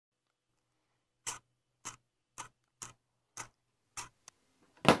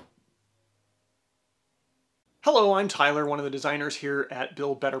Hello, I'm Tyler, one of the designers here at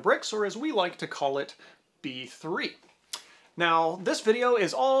Build Better Bricks, or as we like to call it, B3. Now, this video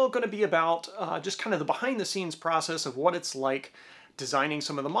is all going to be about just kind of the behind-the-scenes process of what it's like designing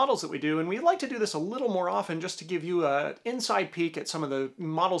some of the models that we do, and we'd like to do this a little more often just to give you an inside peek at some of the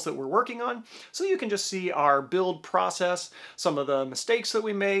models that we're working on, so you can just see our build process, some of the mistakes that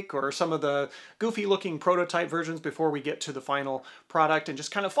we make, or some of the goofy-looking prototype versions before we get to the final product, and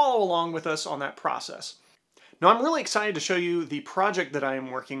just kind of follow along with us on that process. Now, I'm really excited to show you the project that I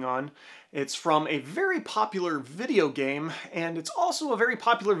am working on. It's from a very popular video game, and it's also a very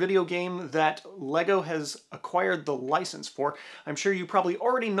popular video game that LEGO has acquired the license for. I'm sure you probably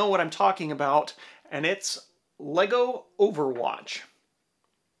already know what I'm talking about, and it's LEGO Overwatch.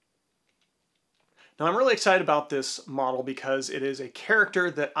 Now, I'm really excited about this model because it is a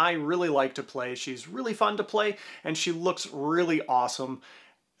character that I really like to play. She's really fun to play, and she looks really awesome,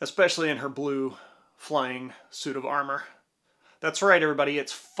 especially in her blue flying suit of armor. That's right, everybody,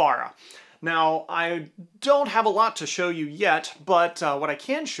 it's Pharah. Now, I don't have a lot to show you yet, but what I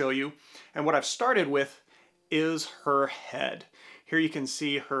can show you, and what I've started with, is her head. Here you can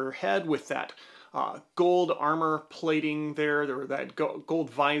see her head with that gold armor plating there, or that gold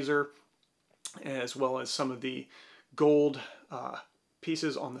visor, as well as some of the gold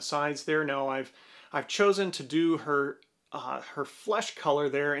pieces on the sides there. Now, I've chosen to do her flesh color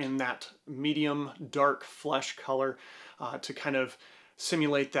there in that medium dark flesh color to kind of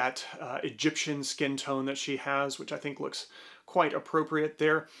simulate that Egyptian skin tone that she has, which I think looks quite appropriate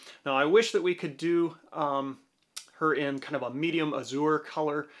there. Now, I wish that we could do her in kind of a medium azure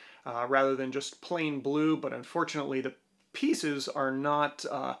color rather than just plain blue, but unfortunately the pieces are not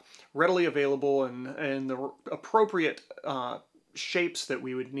readily available in the appropriate shapes that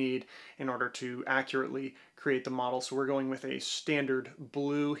we would need in order to accurately create the model. So we're going with a standard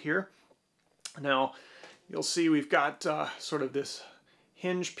blue here. Now, you'll see we've got sort of this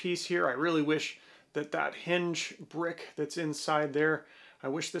hinge piece here. I really wish that that hinge brick that's inside there, I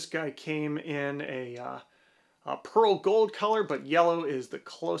wish this guy came in a pearl gold color, but yellow is the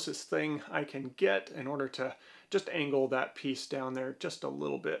closest thing I can get in order to just angle that piece down there just a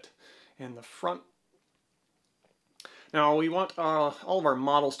little bit in the front. Now, we want all of our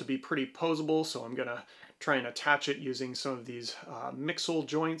models to be pretty posable, so I'm going to try and attach it using some of these mixel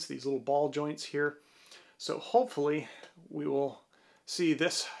joints, these little ball joints here. So hopefully we will see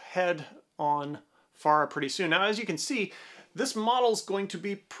this head on Pharah pretty soon. Now, as you can see, this model is going to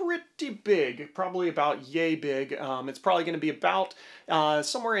be pretty big, probably about yay big. It's probably going to be about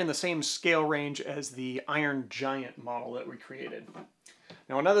somewhere in the same scale range as the Iron Giant model that we created.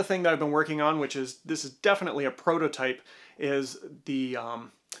 Now, another thing that I've been working on, this is definitely a prototype, is the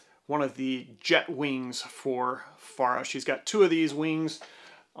one of the jet wings for Pharah. She's got two of these wings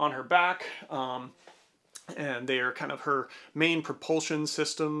on her back, and they are kind of her main propulsion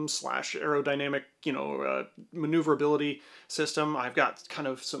system slash aerodynamic, maneuverability system. I've got kind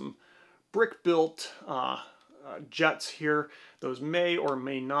of some brick-built jets here. Those may or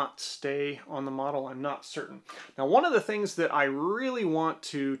may not stay on the model, I'm not certain. Now, one of the things that I really want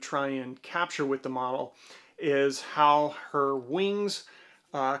to try and capture with the model is how her wings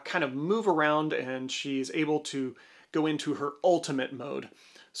kind of move around and she's able to go into her ultimate mode.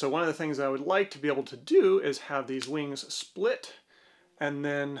 So one of the things I would like to be able to do is have these wings split and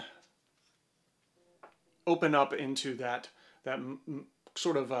then open up into that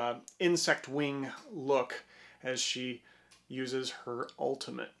sort of insect wing look as she uses her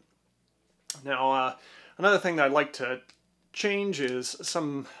ultimate. Now, another thing that I'd like to change is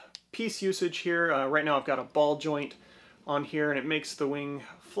some piece usage here. Right now I've got a ball joint on here, and it makes the wing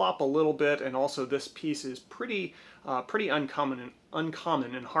flop a little bit, and also this piece is pretty uncommon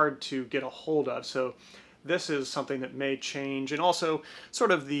and hard to get a hold of. So this is something that may change, and also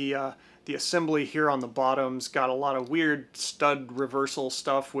sort of the assembly here on the bottom's got a lot of weird stud reversal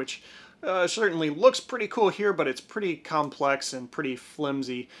stuff, which certainly looks pretty cool here, but it's pretty complex and pretty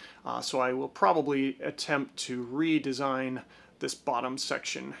flimsy. So I will probably attempt to redesign this bottom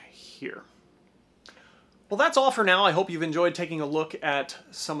section here. Well, that's all for now. I hope you've enjoyed taking a look at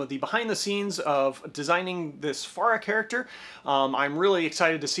some of the behind the scenes of designing this Pharah character. I'm really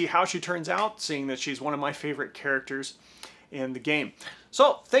excited to see how she turns out, seeing that she's one of my favorite characters in the game.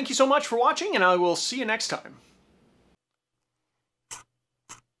 So, thank you so much for watching, and I will see you next time.